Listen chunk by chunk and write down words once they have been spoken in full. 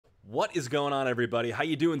What is going on, everybody? How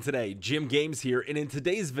you doing today? Jim Games here, and in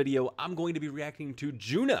today's video, I'm going to be reacting to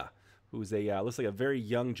Junna, who's a looks like a very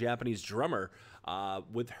young Japanese drummer,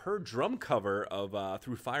 with her drum cover of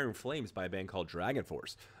 "Through Fire and Flames" by a band called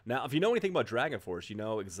DragonForce. Now, if you know anything about DragonForce, you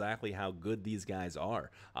know exactly how good these guys are.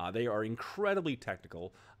 They are incredibly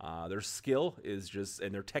technical. Their skill is just,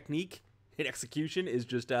 and their technique and execution is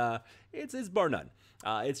just, it's bar none.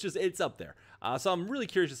 It's up there. So I'm really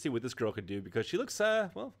curious to see what this girl could do, because she looks,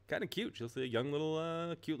 well, kind of cute. She looks like a young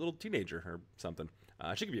little, cute little teenager or something.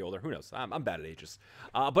 She could be older. Who knows? I'm bad at ages.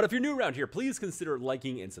 But if you're new around here, please consider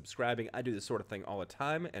liking and subscribing. I do this sort of thing all the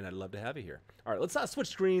time, and I'd love to have you here. All right, let's switch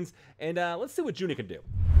screens, and let's see what Junna can do.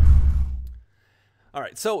 All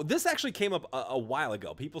right, so this actually came up a while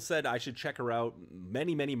ago. People said I should check her out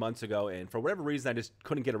many months ago, and for whatever reason, I just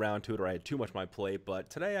couldn't get around to it, or I had too much on my plate. But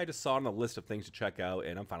today, I just saw it on the list of things to check out,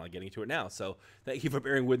 and I'm finally getting to it now. So thank you for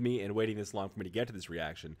bearing with me and waiting this long for me to get to this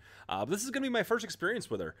reaction. This is going to be my first experience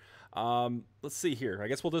with her. Let's see here. I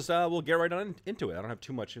guess we'll just we'll get right on into it. I don't have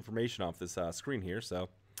too much information off this screen here, so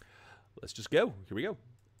let's just go. Here we go.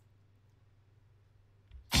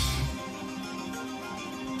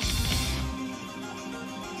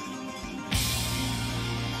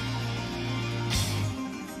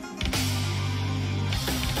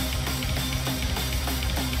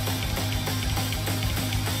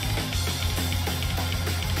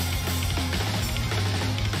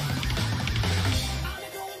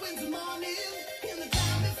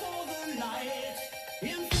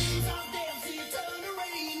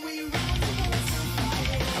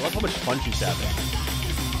 I love how much fun she's having.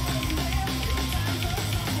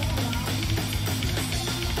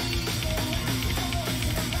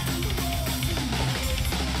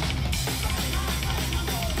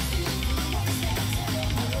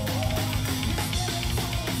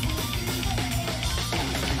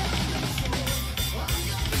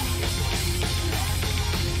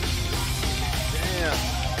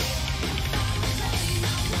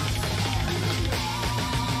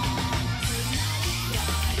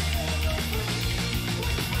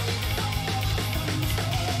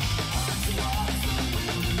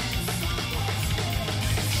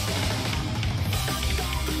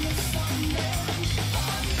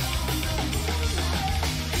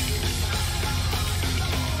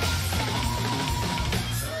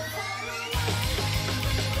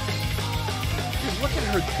 Look at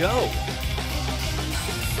her go.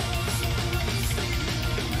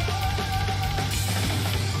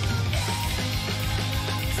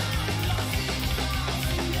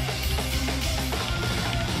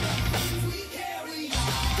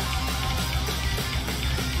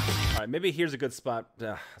 All right, maybe here's a good spot.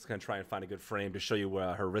 I was going to try and find a good frame to show you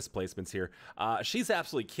her wrist placements here. She's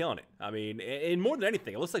absolutely killing it. I mean, and more than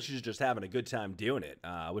anything, it looks like she's just having a good time doing it,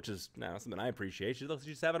 which is something I appreciate. She looks like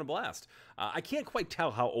she's having a blast. I can't quite tell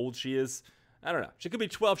how old she is. I don't know. She could be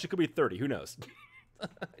 12. She could be 30. Who knows?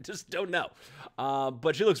 I just don't know.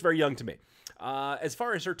 But she looks very young to me. As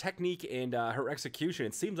far as her technique and her execution,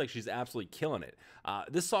 it seems like she's absolutely killing it.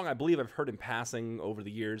 This song, I believe I've heard in passing over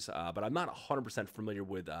the years, but I'm not 100% familiar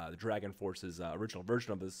with the DragonForce's original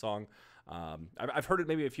version of this song. I've heard it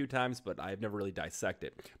maybe a few times, but I've never really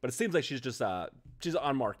dissected it. But it seems like she's just she's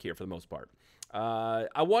on mark here for the most part.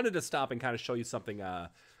 I wanted to stop and kind of show you something.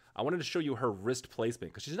 I wanted to show you her wrist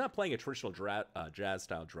placement, because she's not playing a traditional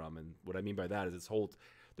jazz-style drum, and what I mean by that is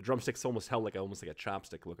the drumstick's almost held like almost like a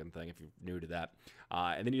chopstick-looking thing, if you're new to that.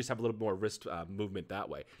 And then you just have a little bit more wrist movement that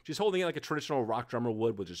way. She's holding it like a traditional rock drummer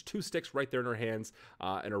would, with just two sticks right there in her hands,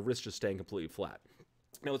 and her wrist just staying completely flat.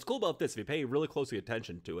 Now, what's cool about this, if you pay really closely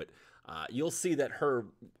attention to it, you'll see that her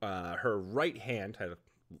right hand, I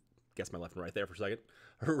guess my left and right there for a second,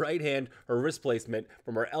 her right hand, her wrist placement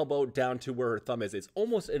from her elbow down to where her thumb is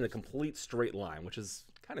almost in a complete straight line, which is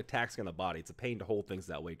kind of taxing on the body. It's a pain to hold things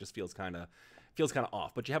that way. It just feels kind of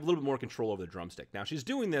off, but you have a little bit more control over the drumstick. Now, she's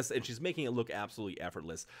doing this, and she's making it look absolutely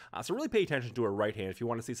effortless. So really pay attention to her right hand if you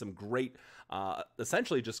want to see some great,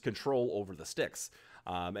 essentially just control over the sticks.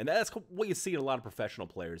 And that's what you see in a lot of professional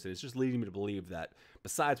players, and it's just leading me to believe that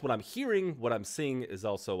besides what I'm hearing, what I'm seeing is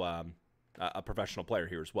also a professional player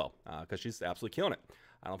here as well, because she's absolutely killing it.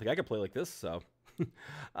 I don't think I could play like this, so.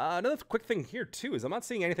 Another quick thing here, too, is I'm not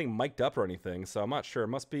seeing anything mic'd up or anything, so I'm not sure. It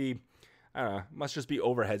must be, I don't know, must just be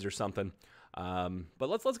overheads or something. But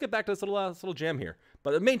let's get back to this little jam here.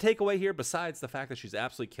 But the main takeaway here, besides the fact that she's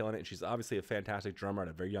absolutely killing it, and she's obviously a fantastic drummer at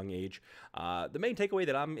a very young age, the main takeaway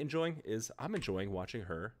that I'm enjoying is I'm enjoying watching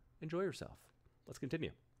her enjoy herself. Let's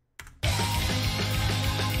continue.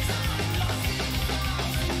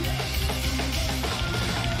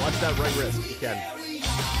 Watch that right wrist if you can.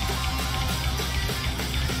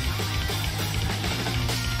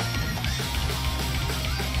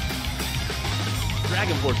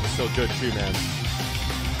 DragonForce is so good too, man.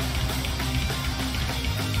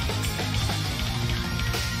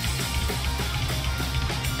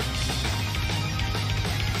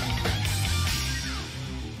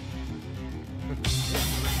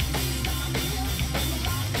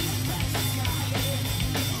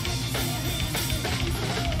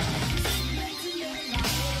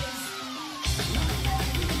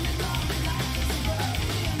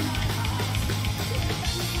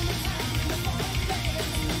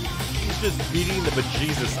 Just beating the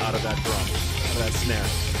bejesus out of that drum, out of that snare.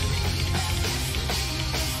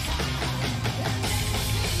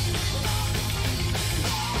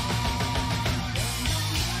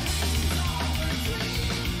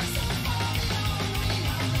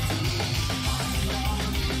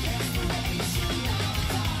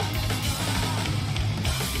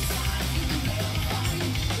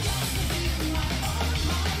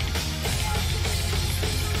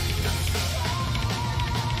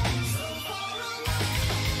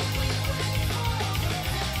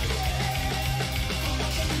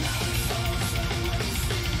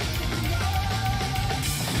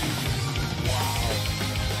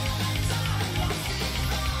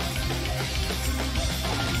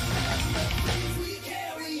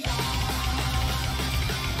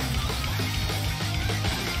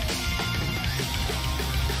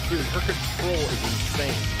 Dude, her control is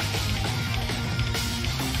insane.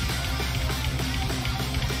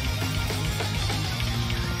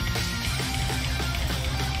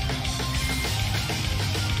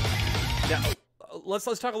 Now,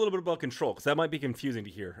 let's talk a little bit about control, because that might be confusing to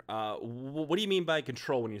hear. What do you mean by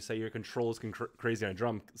control when you say your control is crazy on a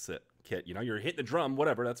drum kit? You know, you're hitting the drum,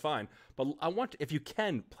 whatever, that's fine. But I want, if you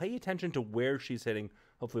can, pay attention to where she's hitting.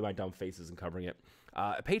 Hopefully my dumb face isn't covering it.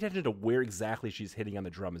 Pay attention to where exactly she's hitting on the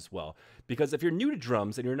drum as well. Because if you're new to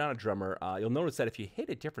drums and you're not a drummer, you'll notice that if you hit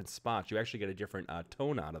at different spots, you actually get a different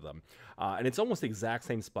tone out of them. And it's almost the exact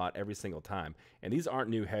same spot every single time. And these aren't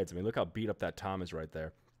new heads. I mean, look how beat up that tom is right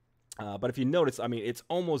there. But if you notice, I mean, it's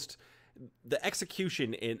almost the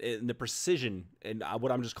execution and the precision and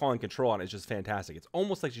what I'm just calling control on is just fantastic. It's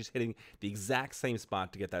almost like she's hitting the exact same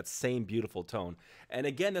spot to get that same beautiful tone. And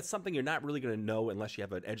again, that's something you're not really going to know unless you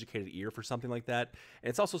have an educated ear for something like that. And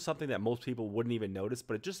it's also something that most people wouldn't even notice,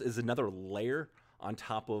 but it just is another layer on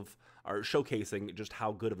top of or showcasing just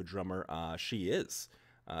how good of a drummer she is.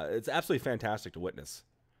 It's absolutely fantastic to witness.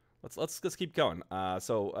 Let's keep going.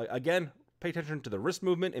 Again, pay attention to the wrist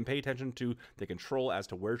movement and pay attention to the control as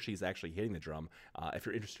to where she's actually hitting the drum if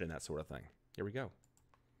you're interested in that sort of thing. Here we go.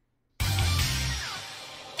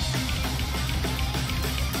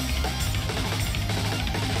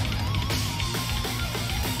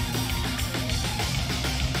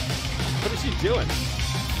 What is she doing?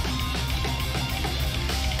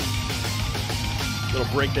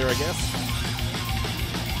 Little break there, I guess.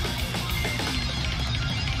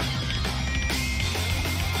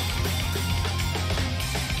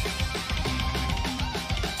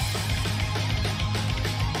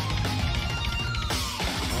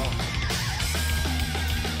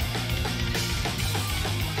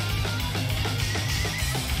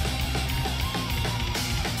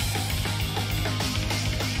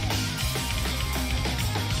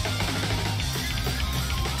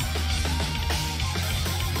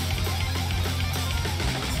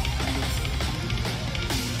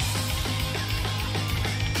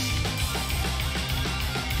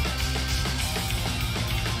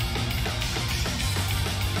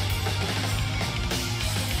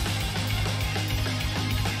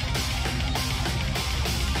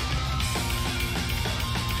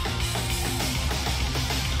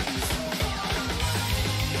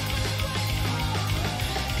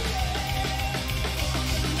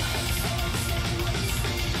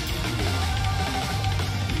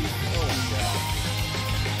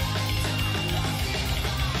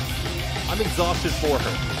 I'm exhausted for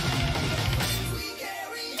her.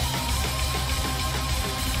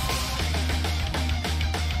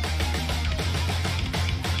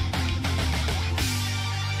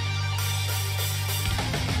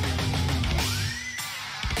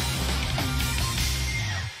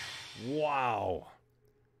 Wow.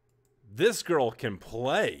 This girl can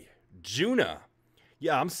play. Junna.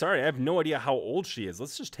 Yeah, I'm sorry. I have no idea how old she is.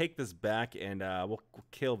 Let's just take this back and we'll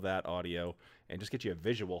kill that audio and just get you a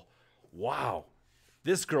visual. Wow.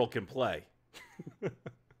 This girl can play.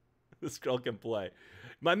 This girl can play.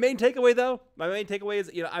 My main takeaway, though,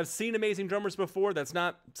 is, you know, I've seen amazing drummers before. That's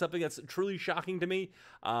not something that's truly shocking to me.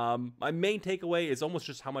 My main takeaway is almost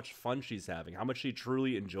just how much fun she's having, how much she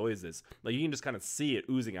truly enjoys this. Like, you can just kind of see it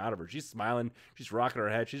oozing out of her. She's smiling, she's rocking her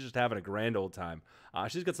head, she's just having a grand old time.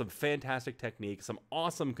 She's got some fantastic technique, some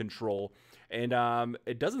awesome control, and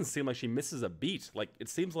it doesn't seem like she misses a beat. Like, it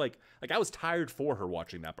seems like I was tired for her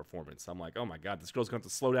watching that performance. I'm like, oh my God, this girl's going to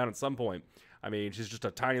have to slow down at some point. I mean, she's just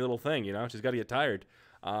a tiny little thing, you know? She's got to get tired.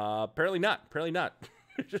 Apparently not.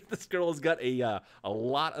 This girl has got a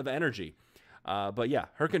lot of energy. But yeah,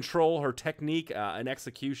 her control, her technique, and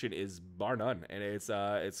execution is bar none, and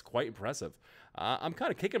it's quite impressive. I'm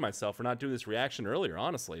kind of kicking myself for not doing this reaction earlier,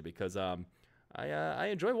 honestly, because I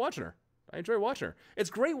enjoy watching her.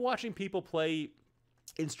 It's great watching people play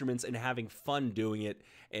instruments and having fun doing it,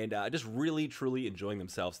 and just really truly enjoying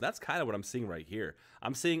themselves. That's kind of what I'm seeing right here.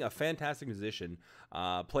 I'm seeing a fantastic musician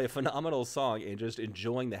play a phenomenal song and just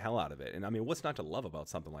enjoying the hell out of it. And I mean, what's not to love about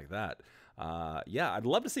something like that? Yeah, I'd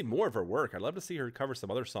love to see more of her work. I'd love to see her cover some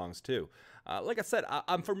other songs too. Like I said,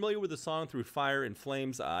 I'm familiar with the song Through Fire and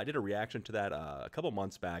Flames. I did a reaction to that a couple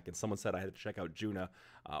months back, and someone said I had to check out Junna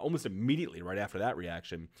almost immediately right after that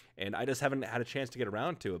reaction, and I just haven't had a chance to get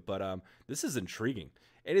around to it. But this is intriguing.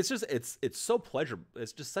 And it's just it's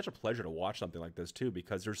just such a pleasure to watch something like this too,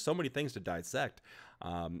 because there's so many things to dissect.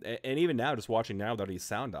 And even now, just watching now without any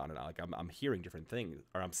sound on it, like I'm hearing different things,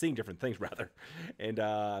 or I'm seeing different things rather. And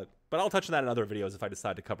but I'll touch on that in other videos if I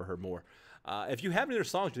decide to cover her more. If you have any other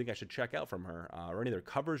songs you think I should check out from her, or any other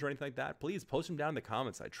covers or anything like that, please post them down in the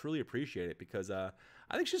comments. I truly appreciate it, because I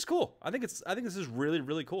think she's cool. I think this is really,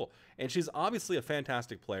 really cool, and she's obviously a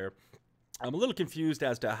fantastic player. I'm a little confused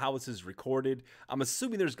as to how this is recorded. I'm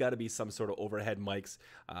assuming there's got to be some sort of overhead mics,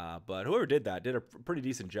 but whoever did that did a pretty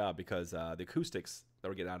decent job, because the acoustics that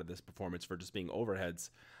we're getting out of this performance for just being overheads,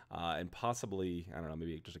 and possibly, I don't know,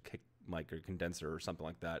 maybe just a kick mic or condenser or something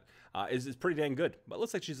like that, is pretty dang good. But it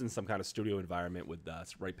looks like she's in some kind of studio environment with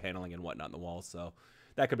right paneling and whatnot on the walls, so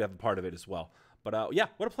that could be a part of it as well. But yeah,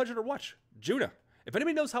 what a pleasure to watch. Junna. If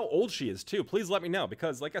anybody knows how old she is too, please let me know,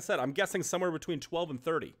 because like I said, I'm guessing somewhere between 12 and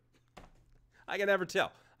 30. I can never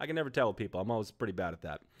tell. With people. I'm always pretty bad at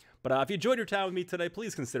that. But if you enjoyed your time with me today,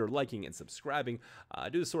 please consider liking and subscribing. I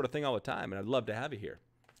do this sort of thing all the time, and I'd love to have you here.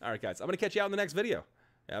 All right, guys. I'm going to catch you out in the next video.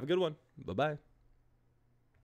 Have a good one. Bye-bye.